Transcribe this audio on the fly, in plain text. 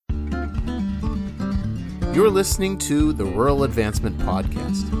You're listening to the Rural Advancement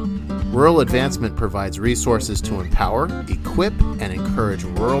Podcast. Rural Advancement provides resources to empower, equip, and encourage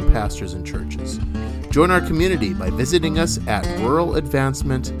rural pastors and churches. Join our community by visiting us at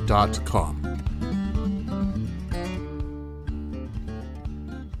ruraladvancement.com.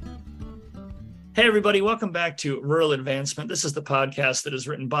 Hey, everybody. Welcome back to Rural Advancement. This is the podcast that is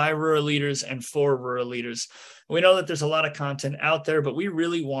written by rural leaders and for rural leaders. We know that there's a lot of content out there, but we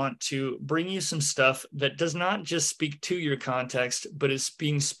really want to bring you some stuff that does not just speak to your context, but is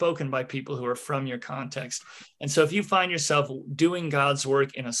being spoken by people who are from your context. And so if you find yourself doing God's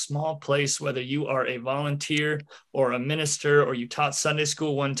work in a small place, whether you are a volunteer or a minister or you taught Sunday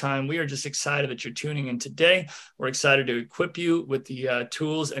school one time, we are just excited that you're tuning in today. We're excited to equip you with the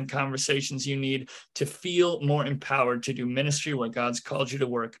tools and conversations you need to feel more empowered to do ministry where God's called you to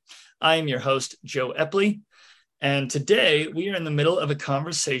work. I am your host, Joe Epley. And today we are in the middle of a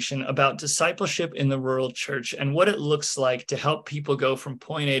conversation about discipleship in the rural church and what it looks like to help people go from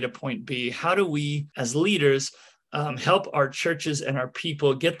point A to point B. How do we, as leaders, help our churches and our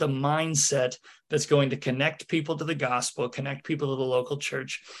people get the mindset that's going to connect people to the gospel, connect people to the local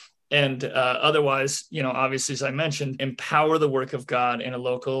church, and otherwise, obviously, as I mentioned, empower the work of God in a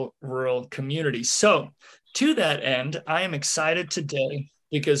local rural community. So to that end, I am excited today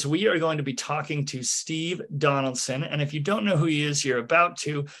because we are going to be talking to Steve Donaldson. And if you don't know who he is, you're about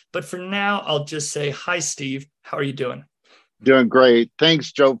to. But for now, I'll just say, hi, Steve. How are you doing? Doing great.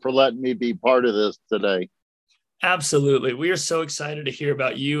 Thanks, Joe, for letting me be part of this today. Absolutely. We are so excited to hear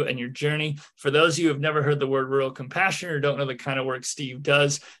about you and your journey. For those of you who have never heard the word rural compassion or don't know the kind of work Steve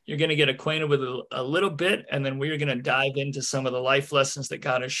does, you're going to get acquainted with it a little bit, and then we're going to dive into some of the life lessons that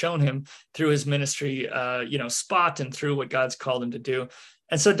God has shown him through his ministry, spot and through what God's called him to do.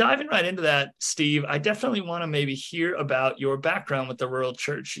 And so diving right into that, Steve, I definitely want to maybe hear about your background with the rural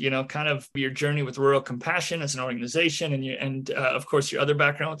church, kind of your journey with Rural Compassion as an organization and of course, your other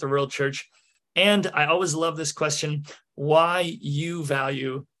background with the rural church. And I always love this question, why you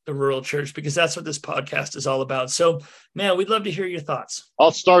value the rural church, because that's what this podcast is all about. So, man, we'd love to hear your thoughts.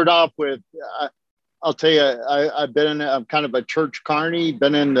 I'll start off with, I'll tell you, I'm kind of a church carny,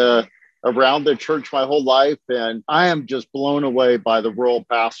 been around the church my whole life. And I am just blown away by the rural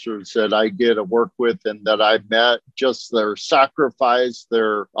pastors that I get to work with and that I've met, just their sacrifice,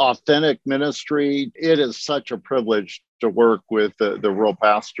 their authentic ministry. It is such a privilege to work with the rural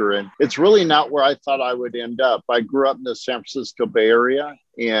pastor. And it's really not where I thought I would end up. I grew up in the San Francisco Bay Area,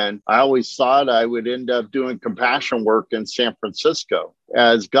 and I always thought I would end up doing compassion work in San Francisco.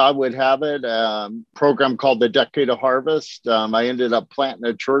 As God would have it, program called the Decade of Harvest. I ended up planting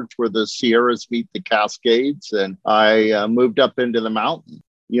a church where the Sierras meet the Cascades, and I moved up into the mountain.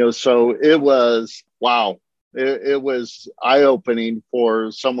 So it was, wow. It was eye-opening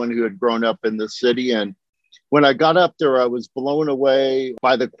for someone who had grown up in the city. And when I got up there, I was blown away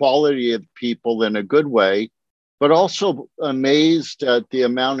by the quality of people in a good way, but also amazed at the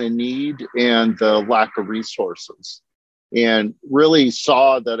amount of need and the lack of resources, and really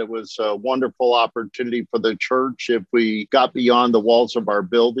saw that it was a wonderful opportunity for the church if we got beyond the walls of our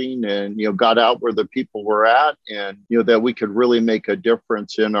building and, got out where the people were at, and, that we could really make a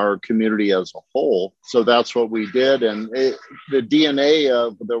difference in our community as a whole. So that's what we did. And the DNA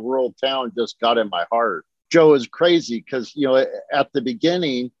of the rural town just got in my heart. Joe, is crazy because, at the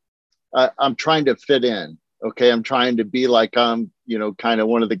beginning, I'm trying to fit in. Okay. I'm trying to be like I'm, kind of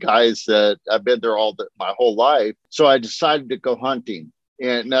one of the guys that I've been there my whole life. So I decided to go hunting.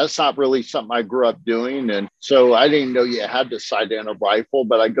 And that's not really something I grew up doing. And so I didn't know you had to sight in a rifle,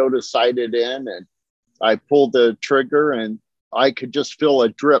 but I go to sight it in and I pulled the trigger and I could just feel a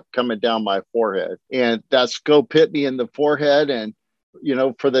drip coming down my forehead. And that scope hit me in the forehead. And,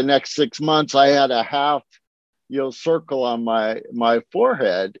 for the next 6 months, I had a half circle on my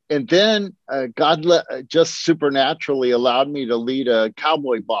forehead. And then God just supernaturally allowed me to lead a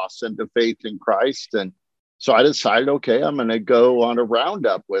cowboy boss into faith in Christ. And so I decided, okay, I'm going to go on a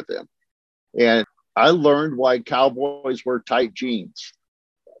roundup with him. And I learned why cowboys wear tight jeans.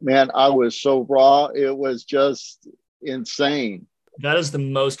 Man, I was so raw. It was just insane. That is the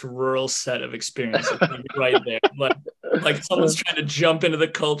most rural set of experiences right there. Like someone's trying to jump into the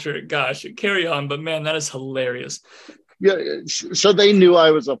culture. Gosh, carry on. But man, that is hilarious. Yeah. So they knew I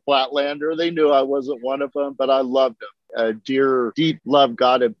was a flatlander. They knew I wasn't one of them, but I loved them. A deep love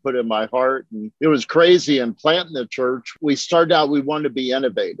God had put in my heart. And it was crazy. And planting the church, we started out, we wanted to be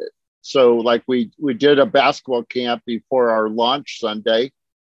innovative. So like we did a basketball camp before our launch Sunday.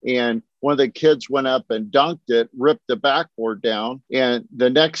 And one of the kids went up and dunked it, ripped the backboard down. And the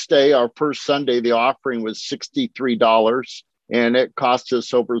next day, our first Sunday, the offering was $63. And it cost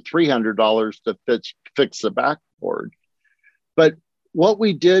us over $300 to fix the backboard. But what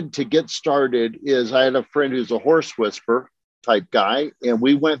we did to get started is I had a friend who's a horse whisperer type guy, and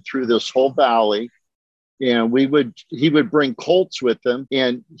we went through this whole valley, and he would bring colts with him,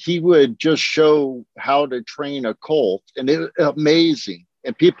 and he would just show how to train a colt, and it was amazing.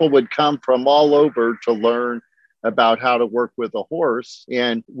 And people would come from all over to learn about how to work with a horse.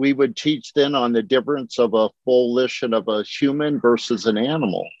 And we would teach then on the difference of a volition of a human versus an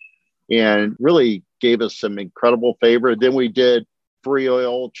animal, and really gave us some incredible favor. Then we did free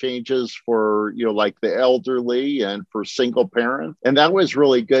oil changes for, like the elderly and for single parents. And that was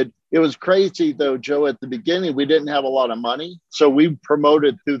really good. It was crazy though, Joe, at the beginning, we didn't have a lot of money. So we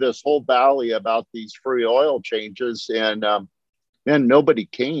promoted through this whole valley about these free oil changes, and nobody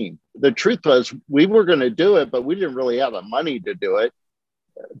came. The truth was we were going to do it, but we didn't really have the money to do it.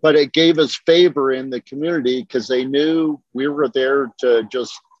 But it gave us favor in the community because they knew we were there to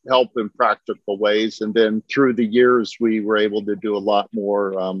just help in practical ways. And then through the years, we were able to do a lot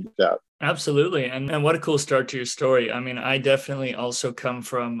more with that. Absolutely. And what a cool start to your story. I mean, I definitely also come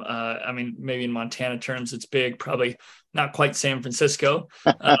from, maybe in Montana terms, it's big, probably not quite San Francisco,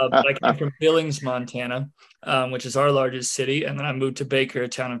 but I come from Billings, Montana, which is our largest city. And then I moved to Baker, a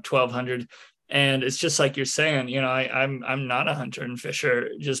town of 1,200. And it's just like you're saying, I'm not a hunter and fisher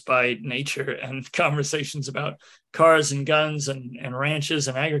just by nature, and conversations about cars and guns and ranches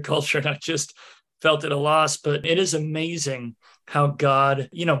and agriculture. And I just felt at a loss. But it is amazing how God,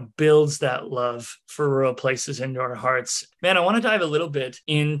 builds that love for rural places into our hearts. Man, I want to dive a little bit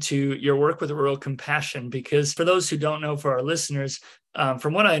into your work with Rural Compassion, because for those who don't know, for our listeners,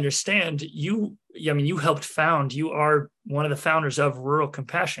 from what I understand, you helped found, you are one of the founders of Rural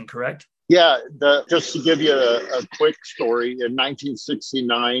Compassion, correct? Yeah, just to give you a quick story, in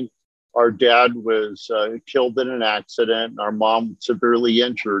 1969, our dad was killed in an accident. Our mom severely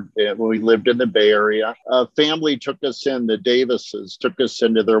injured when we lived in the Bay Area. A family took us in, the Davises took us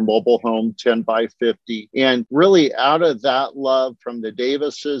into their mobile home, 10 by 50. And really out of that love from the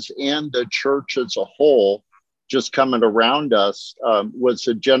Davises and the church as a whole, just coming around us, was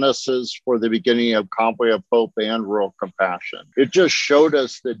the genesis for the beginning of Convoy of Hope and Rural Compassion. It just showed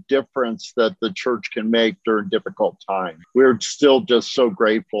us the difference that the church can make during difficult times. We're still just so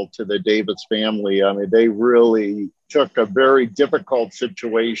grateful to the Davis family. I mean, they really took a very difficult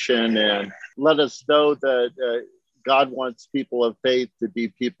situation and let us know that God wants people of faith to be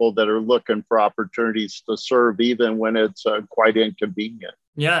people that are looking for opportunities to serve, even when it's quite inconvenient.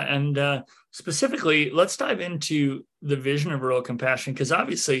 Yeah. And specifically, let's dive into the vision of Rural Compassion, because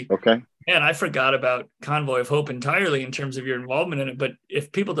obviously, okay, man, I forgot about Convoy of Hope entirely in terms of your involvement in it. But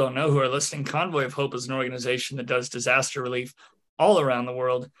if people don't know who are listening, Convoy of Hope is an organization that does disaster relief all around the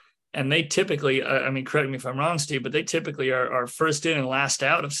world. And they typically, correct me if I'm wrong, Steve, but they typically are first in and last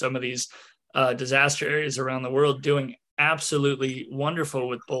out of some of these disaster areas around the world, doing absolutely wonderful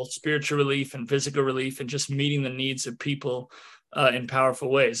with both spiritual relief and physical relief and just meeting the needs of people in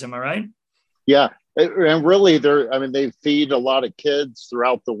powerful ways. Am I right? Yeah. And really, they feed a lot of kids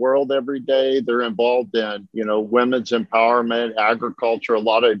throughout the world every day. They're involved in, women's empowerment, agriculture, a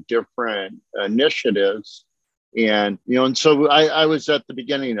lot of different initiatives. And, and so I was at the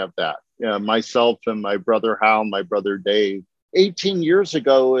beginning of that, myself and my brother Hal, my brother Dave. 18 years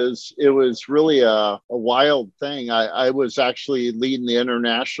ago, it was really a wild thing. I was actually leading the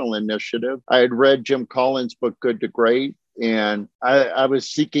international initiative. I had read Jim Collins' book, Good to Great, and I was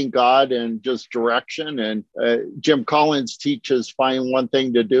seeking God and just direction. And Jim Collins teaches find one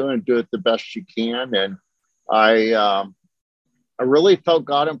thing to do and do it the best you can. And I really felt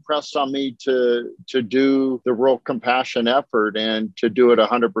God impressed on me to do the Rural Compassion effort and to do it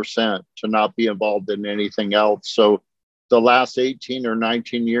 100%, to not be involved in anything else. So the last 18 or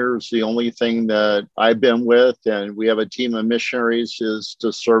 19 years, the only thing that I've been with, and we have a team of missionaries, is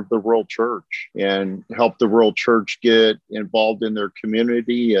to serve the rural church and help the rural church get involved in their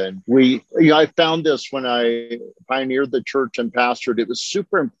community. And I found this when I pioneered the church and pastored. It was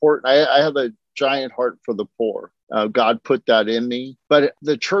super important. I have a giant heart for the poor. God put that in me, but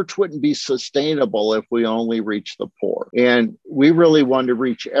the church wouldn't be sustainable if we only reach the poor. And we really wanted to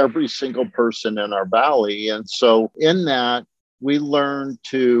reach every single person in our valley. And so in that, we learned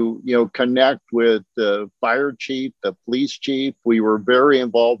to, connect with the fire chief, the police chief. We were very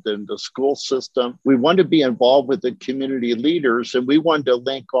involved in the school system. We wanted to be involved with the community leaders, and we wanted to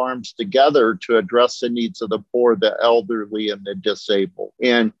link arms together to address the needs of the poor, the elderly, and the disabled.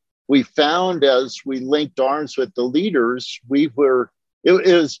 And we found as we linked arms with the leaders, it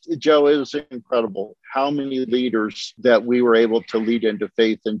was incredible how many leaders that we were able to lead into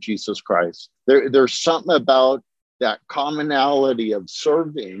faith in Jesus Christ. There's something about that commonality of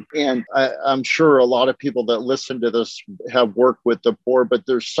serving. And I'm sure a lot of people that listen to this have worked with the poor, but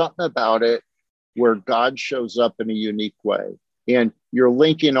there's something about it where God shows up in a unique way. And you're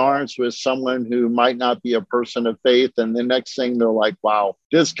linking arms with someone who might not be a person of faith. And the next thing they're like, wow,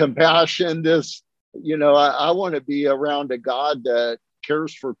 this compassion, this, I want to be around a God that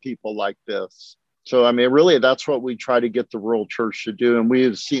cares for people like this. So, I mean, really, that's what we try to get the rural church to do. And we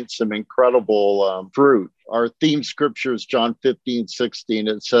have seen some incredible fruit. Our theme scripture is John 15:16.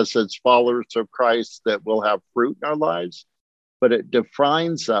 It says it's followers of Christ that will have fruit in our lives, but it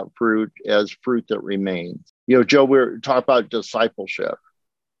defines that fruit as fruit that remains. Joe, we're talking about discipleship.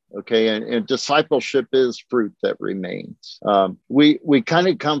 Okay. And discipleship is fruit that remains. We kind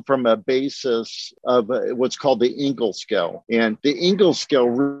of come from a basis of what's called the Ingle scale. And the Ingle scale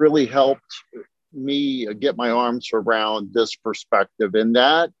really helped me get my arms around this perspective. And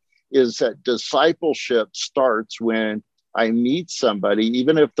that is that discipleship starts when I meet somebody,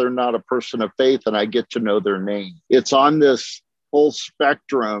 even if they're not a person of faith, and I get to know their name. It's on this whole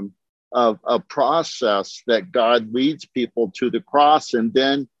spectrum of a process that God leads people to the cross. And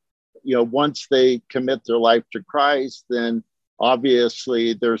then, once they commit their life to Christ, then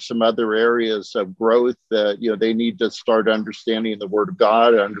obviously there's some other areas of growth that, they need to start understanding the Word of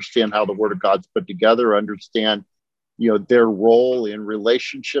God, understand how the Word of God's put together, understand, their role in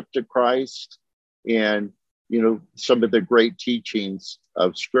relationship to Christ, and, some of the great teachings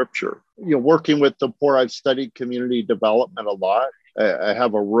of Scripture. Working with the poor, I've studied community development a lot. I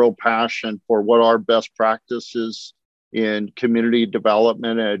have a real passion for what are best practices in community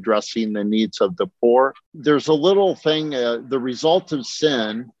development and addressing the needs of the poor. There's a little thing, the result of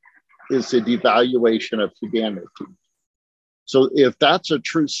sin is the devaluation of humanity. So if that's a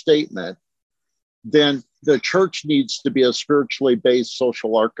true statement, then the church needs to be a spiritually based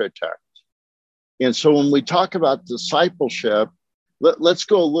social architect. And so when we talk about discipleship, let's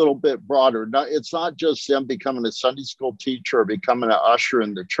go a little bit broader. Now, it's not just them becoming a Sunday school teacher or becoming an usher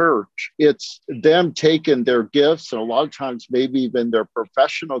in the church. It's them taking their gifts, and a lot of times maybe even their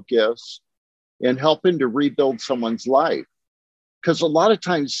professional gifts, and helping to rebuild someone's life. Because a lot of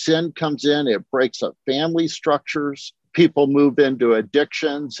times sin comes in, it breaks up family structures. People move into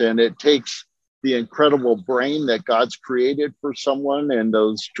addictions, and it takes the incredible brain that God's created for someone, and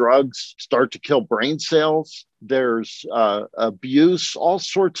those drugs start to kill brain cells. There's abuse, all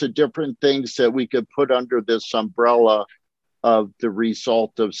sorts of different things that we could put under this umbrella of the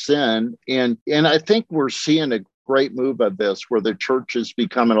result of sin. And I think we're seeing a great move of this, where the church is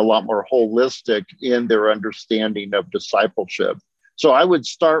becoming a lot more holistic in their understanding of discipleship. So I would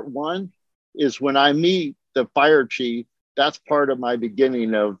start, one is when I meet the fire chief, that's part of my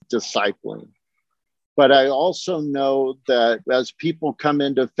beginning of discipling. But I also know that as people come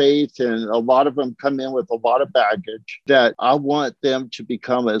into faith, and a lot of them come in with a lot of baggage, that I want them to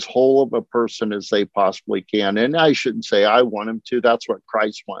become as whole of a person as they possibly can. And I shouldn't say I want them to, that's what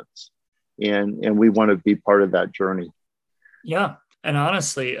Christ wants. And we want to be part of that journey. Yeah. And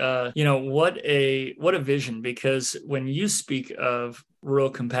honestly, what a vision, because when you speak of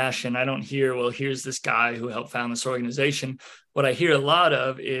rural compassion, I don't hear, well, here's this guy who helped found this organization. What I hear a lot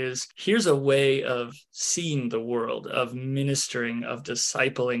of is, here's a way of seeing the world, of ministering, of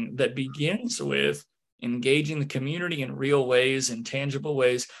discipling, that begins with engaging the community in real ways, in tangible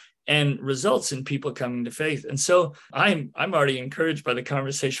ways, and results in people coming to faith. And so I'm already encouraged by the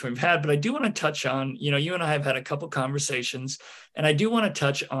conversation we've had, but I do want to touch on, you and I have had a couple conversations, and I do want to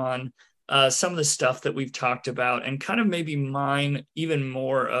touch on some of the stuff that we've talked about, and kind of maybe mine even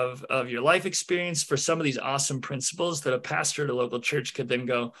more of your life experience for some of these awesome principles that a pastor at a local church could then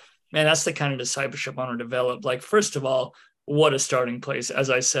go, man, that's the kind of discipleship I want to develop. Like, first of all, what a starting place, as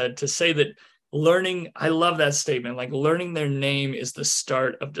I said, to say that learning, I love that statement, like learning their name is the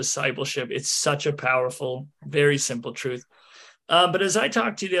start of discipleship. It's such a powerful, very simple truth. But as I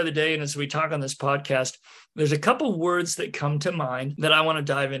talked to you the other day, and as we talk on this podcast, there's a couple words that come to mind that I want to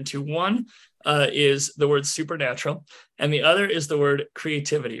dive into. One is the word supernatural, and the other is the word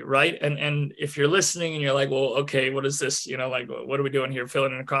creativity, right? And if you're listening and you're like, well, okay, what is this? Like, what are we doing here?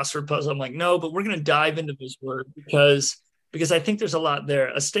 Filling in a crossword puzzle? I'm like, no, but we're going to dive into this word because I think there's a lot there.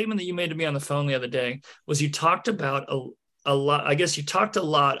 A statement that you made to me on the phone the other day was, you talked about a lot. I guess you talked a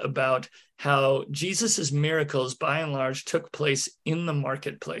lot about how Jesus's miracles, by and large, took place in the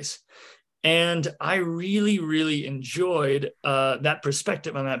marketplace. And I really, really enjoyed that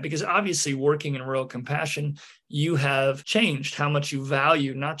perspective on that, because obviously working in rural compassion, you have changed how much you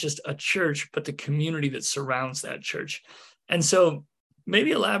value not just a church, but the community that surrounds that church. And so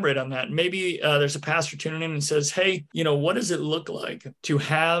maybe elaborate on that. Maybe there's a pastor tuning in and says, hey, what does it look like to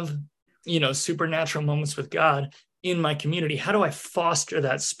have, supernatural moments with God in my community? How do I foster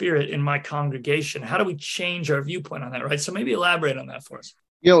that spirit in my congregation? How do we change our viewpoint on that, right? So maybe elaborate on that for us.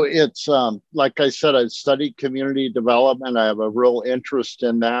 It's like I said, I studied community development. I have a real interest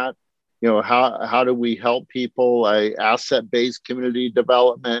in that. How do we help people? Asset-based community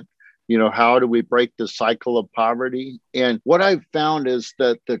development. How do we break the cycle of poverty? And what I've found is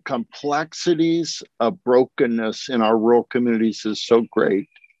that the complexities of brokenness in our rural communities is so great.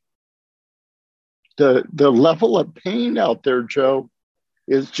 The level of pain out there, Joe,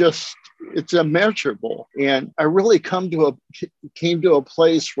 is it's immeasurable. And I really came to a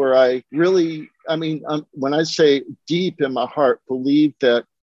place where when I say deep in my heart, believe that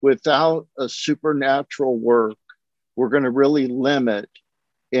without a supernatural work, we're going to really limit.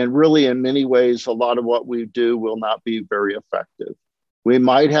 And really, in many ways, a lot of what we do will not be very effective. We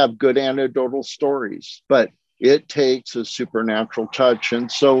might have good anecdotal stories, but it takes a supernatural touch. And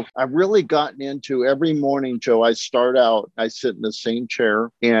so I've really gotten into every morning, Joe, I start out, I sit in the same chair,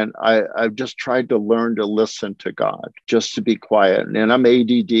 and I've just tried to learn to listen to God, just to be quiet. And I'm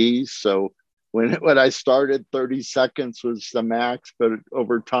ADD, so when I started, 30 seconds was the max, but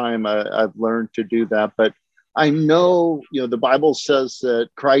over time, I've learned to do that. But I know, the Bible says that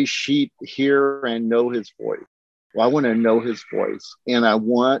Christ's sheep hear and know his voice. Well, I want to know his voice, and I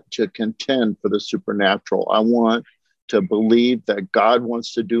want to contend for the supernatural. I want to believe that God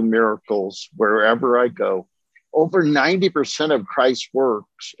wants to do miracles wherever I go. Over 90% of Christ's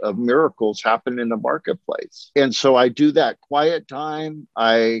works of miracles happen in the marketplace. And so I do that quiet time.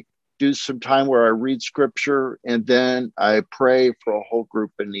 I do some time where I read scripture, and then I pray for a whole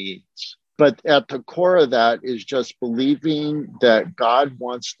group of needs. But at the core of that is just believing that God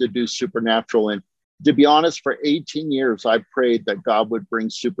wants to do supernatural. And to be honest, for 18 years, I prayed that God would bring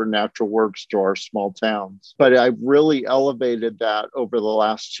supernatural works to our small towns. But I've really elevated that over the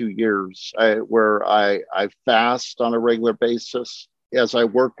last 2 years, where I fast on a regular basis. As I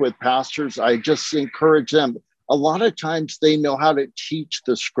work with pastors, I just encourage them. A lot of times they know how to teach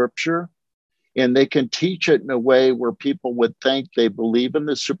the scripture, and they can teach it in a way where people would think they believe in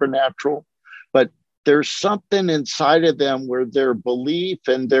the supernatural. But there's something inside of them where their belief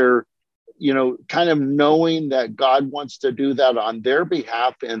and their kind of knowing that God wants to do that on their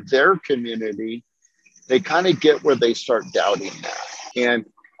behalf in their community, they kind of get where they start doubting that. And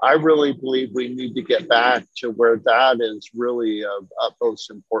I really believe we need to get back to where that is really of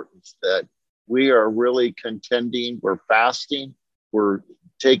utmost importance, that we are really contending, we're fasting, we're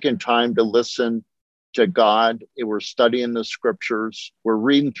taking time to listen to God, we're studying the scriptures, we're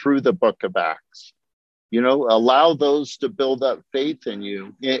reading through the book of Acts. Allow those to build up faith in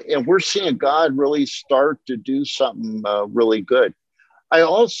you. And we're seeing God really start to do something really good.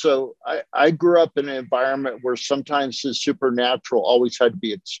 I grew up in an environment where sometimes the supernatural always had to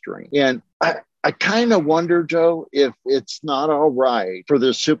be extreme. And I kind of wonder, Joe, if it's not all right for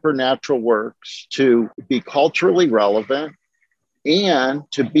the supernatural works to be culturally relevant and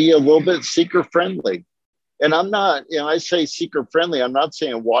to be a little bit seeker friendly. And I'm not, I say seeker friendly, I'm not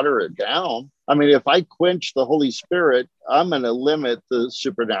saying water it down. I mean, if I quench the Holy Spirit, I'm going to limit the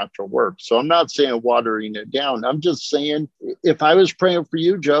supernatural work. So I'm not saying watering it down. I'm just saying, if I was praying for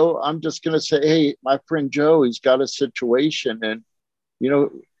you, Joe, I'm just going to say, hey, my friend Joe, he's got a situation. And,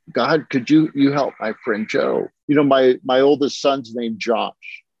 God, could you help my friend Joe? My oldest son's named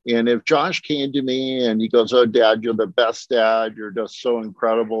Josh. And if Josh came to me and he goes, oh, Dad, you're the best dad. You're just so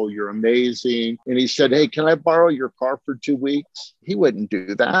incredible. You're amazing. And he said, hey, can I borrow your car for 2 weeks? He wouldn't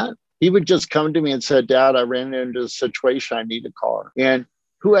do that. He would just come to me and say, Dad, I ran into a situation. I need a car. And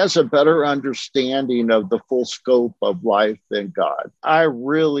who has a better understanding of the full scope of life than God? I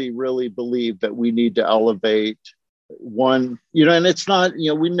really, really believe that we need to elevate one, and it's not,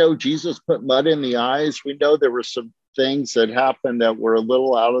 we know Jesus put mud in the eyes. We know there were some things that happened that were a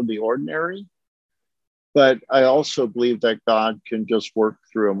little out of the ordinary. But I also believe that God can just work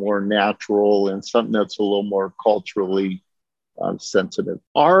through a more natural and something that's a little more culturally sensitive.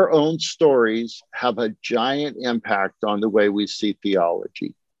 Our own stories have a giant impact on the way we see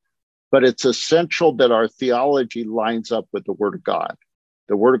theology. But it's essential that our theology lines up with the Word of God.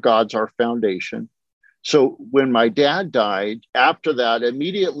 The Word of God's our foundation. So when my dad died, after that,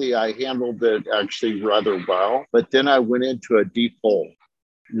 immediately I handled it actually rather well. But then I went into a deep hole,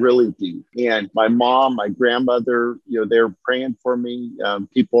 really deep. And my mom, my grandmother, they were praying for me,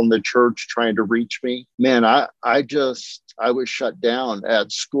 people in the church trying to reach me. Man, I was shut down.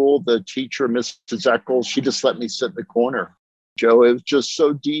 At school, the teacher, Mrs. Eccles, she just let me sit in the corner. Joe, it was just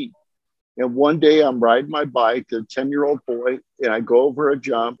so deep. And one day I'm riding my bike, a 10-year-old boy, and I go over a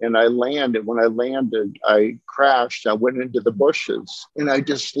jump and I land. And when I landed, I crashed. I went into the bushes and I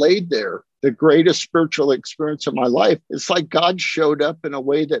just laid there. the greatest spiritual experience of my life. It's like God showed up in a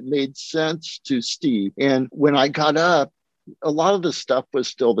way that made sense to Steve. And when I got up, a lot of the stuff was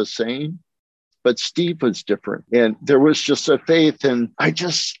still the same, but Steve was different. And there was just a faith. And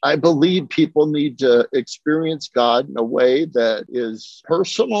I believe people need to experience God in a way that is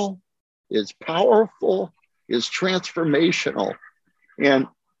personal, is powerful, is transformational. And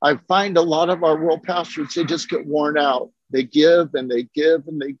I find a lot of our world pastors, they just get worn out. They give and they give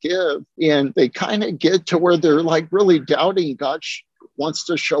and they give. And they kind of get to where they're like really doubting God wants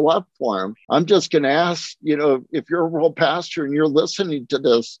to show up for them. I'm just going to ask, if you're a world pastor and you're listening to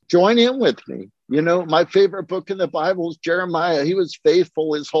this, join in with me. My favorite book in the Bible is Jeremiah. He was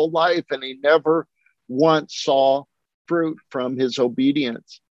faithful his whole life and he never once saw fruit from his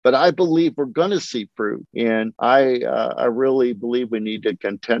obedience. But I believe we're going to see fruit. And I really believe we need to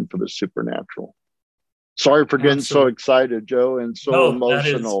contend for the supernatural. Sorry for getting so excited, Joe, and so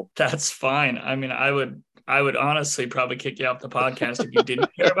emotional. That's fine. I mean, I would honestly probably kick you off the podcast if you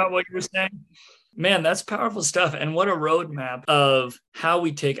didn't care about what you were saying. Man, that's powerful stuff. And what a roadmap of how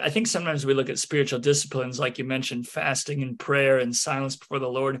we take, I think sometimes we look at spiritual disciplines, like you mentioned, fasting and prayer and silence before the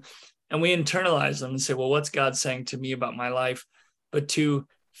Lord, and we internalize them and say, well, what's God saying to me about my life? But to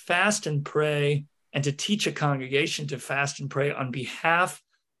fast and pray and to teach a congregation to fast and pray on behalf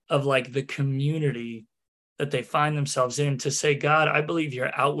of like the community that they find themselves in, to say, God, I believe your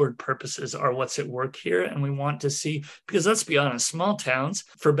outward purposes are what's at work here. And we want to see, because let's be honest, small towns,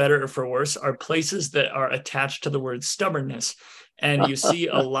 for better or for worse, are places that are attached to the word stubbornness. And you see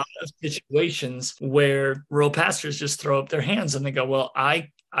a lot of situations where rural pastors just throw up their hands and they go, well, I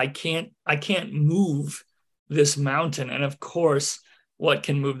can't move this mountain. And of course, what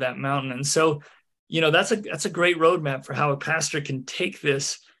can move that mountain? And so, that's a great roadmap for how a pastor can take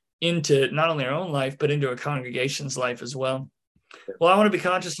this into not only our own life, but into a congregation's life as well. Well, I want to be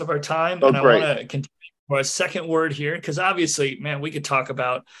conscious of our time, and I want to continue for a second word here, because obviously, man, we could talk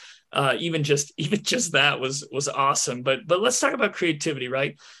about even just that was awesome. But let's talk about creativity,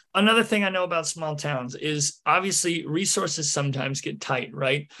 right? Another thing I know about small towns is obviously resources sometimes get tight,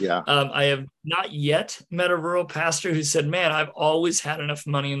 right? Yeah. I have not yet met a rural pastor who said, man, I've always had enough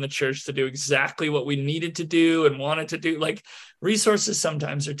money in the church to do exactly what we needed to do and wanted to do. Like, resources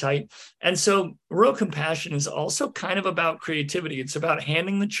sometimes are tight. And so rural compassion is also kind of about creativity. It's about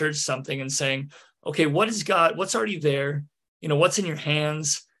handing the church something and saying, okay, what's already there? What's in your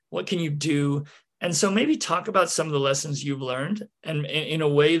hands? What can you do? And so maybe talk about some of the lessons you've learned, and in a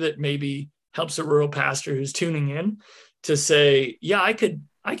way that maybe helps a rural pastor who's tuning in to say, yeah, I could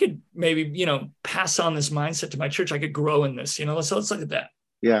maybe, pass on this mindset to my church. I could grow in this, so let's look at that.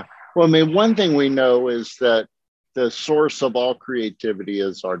 Yeah. Well, I mean, one thing we know is that the source of all creativity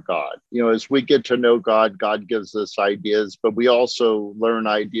is our God. As we get to know God, God gives us ideas, but we also learn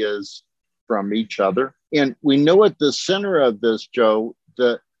ideas from each other. And we know at the center of this, Joe,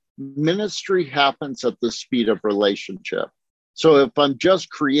 that ministry happens at the speed of relationship. So if I'm just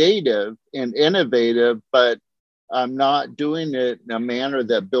creative and innovative, but I'm not doing it in a manner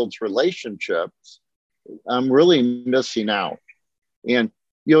that builds relationships, I'm really missing out. And,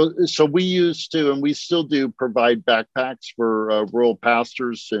 so we used to, and we still do, provide backpacks for rural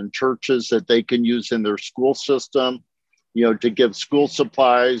pastors and churches that they can use in their school system, to give school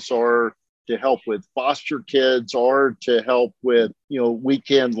supplies, or to help with foster kids, or to help with,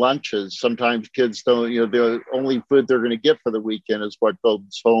 weekend lunches. Sometimes kids don't, the only food they're going to get for the weekend is what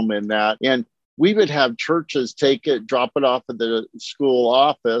goes home in that. And we would have churches take it, drop it off at the school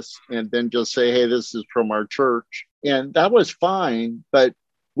office, and then just say, hey, this is from our church. And that was fine. But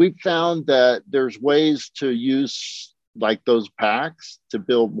we found that there's ways to use like those packs to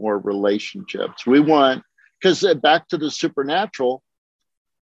build more relationships. Because back to the supernatural,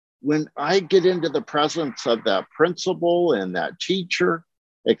 when I get into the presence of that principal and that teacher,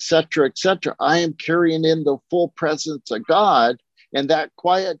 et cetera, I am carrying in the full presence of God. And that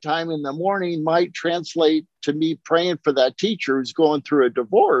quiet time in the morning might translate to me praying for that teacher who's going through a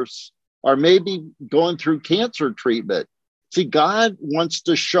divorce, or maybe going through cancer treatment. See, God wants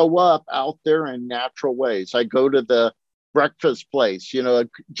to show up out there in natural ways. I go to the breakfast place,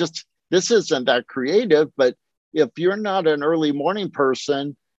 just this isn't that creative, but if you're not an early morning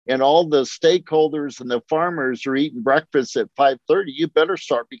person, and all the stakeholders and the farmers are eating breakfast at 5:30, you better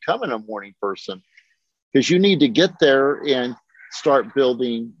start becoming a morning person, because you need to get there and start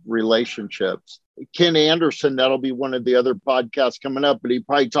building relationships. Ken Anderson, that'll be one of the other podcasts coming up, but he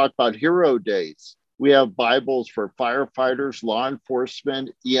probably talked about hero days. We have Bibles for firefighters, law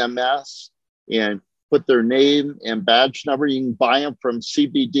enforcement, EMS, and put their name and badge number. You can buy them from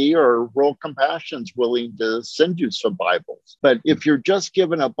CBD, or Rural Compassion's willing to send you some Bibles. But if you're just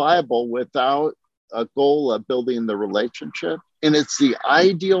given a Bible without a goal of building the relationship, and it's the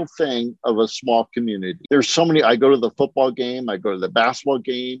ideal thing of a small community. There's so many. I go to the football game, I go to the basketball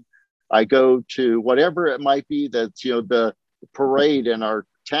game, I go to whatever it might be that's, the parade in our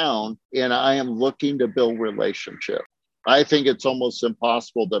town, and I am looking to build relationship. I think it's almost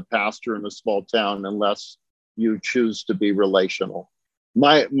impossible to pastor in a small town unless you choose to be relational.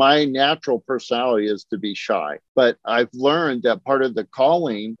 My natural personality is to be shy, but I've learned that part of the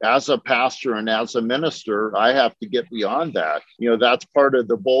calling as a pastor and as a minister, I have to get beyond that. That's part of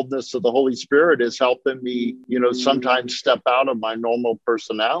the boldness of the Holy Spirit, is helping me, sometimes step out of my normal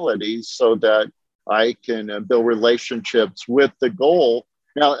personality so that I can build relationships with the goal.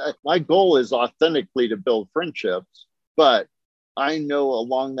 Now, my goal is authentically to build friendships, but I know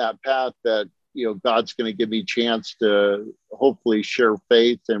along that path that God's going to give me a chance to hopefully share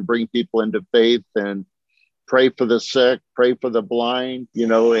faith and bring people into faith and pray for the sick, pray for the blind,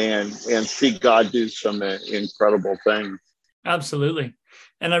 and see God do some incredible things. Absolutely.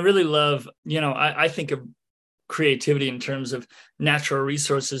 And I really love, I think of creativity in terms of natural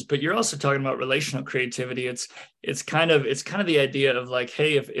resources, but you're also talking about relational creativity. It's kind of the idea of like,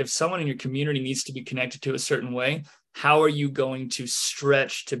 hey, if someone in your community needs to be connected to a certain way, how are you going to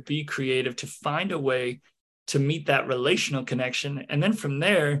stretch to be creative, to find a way to meet that relational connection? And then from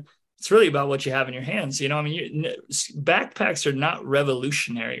there, it's really about what you have in your hands. Backpacks are not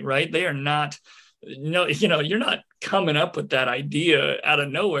revolutionary, right? They are not, you're not coming up with that idea out of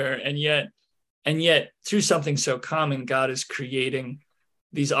nowhere. And yet through something so common, God is creating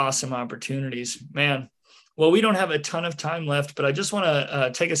these awesome opportunities, man. Well, we don't have a ton of time left, but I just want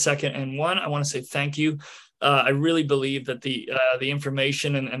to take a second. And one, I want to say thank you. I really believe that the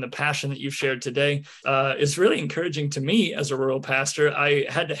information and the passion that you've shared today is really encouraging to me as a rural pastor. I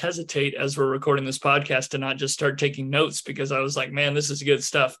had to hesitate as we're recording this podcast to not just start taking notes, because I was like, man, this is good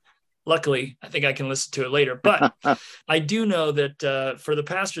stuff. Luckily, I think I can listen to it later. But I do know that for the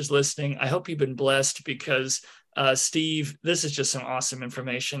pastors listening, I hope you've been blessed, because Steve, this is just some awesome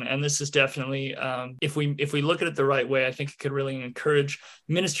information. And this is definitely, if we look at it the right way, I think it could really encourage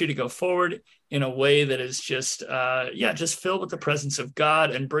ministry to go forward in a way that is just filled with the presence of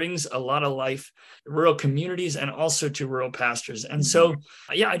God and brings a lot of life to rural communities and also to rural pastors. And so,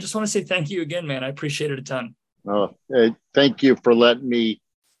 I just want to say thank you again, man. I appreciate it a ton. Oh, thank you for letting me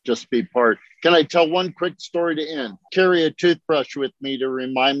just be part. Can I tell one quick story to end? Carry a toothbrush with me to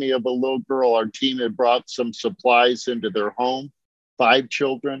remind me of a little girl. Our team had brought some supplies into their home, 5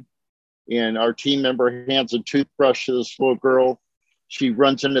 children, and our team member hands a toothbrush to this little girl. She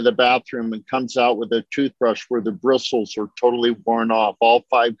runs into the bathroom and comes out with a toothbrush where the bristles are totally worn off. All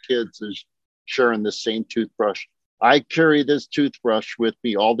 5 kids is sharing the same toothbrush. I carry this toothbrush with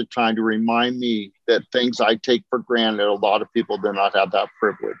me all the time to remind me that things I take for granted, a lot of people do not have that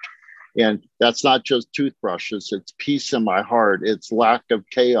privilege. And that's not just toothbrushes, it's peace in my heart, it's lack of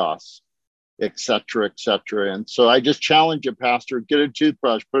chaos, et cetera, et cetera. And so I just challenge you, Pastor, get a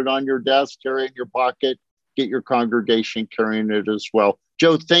toothbrush, put it on your desk, carry it in your pocket, get your congregation carrying it as well.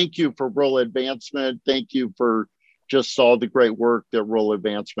 Joe, thank you for Rural Advancement. Thank you for just all the great work that Rural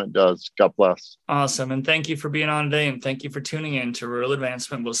Advancement does. God bless. Awesome. And thank you for being on today. And thank you for tuning in to Rural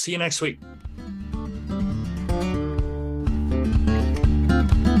Advancement. We'll see you next week.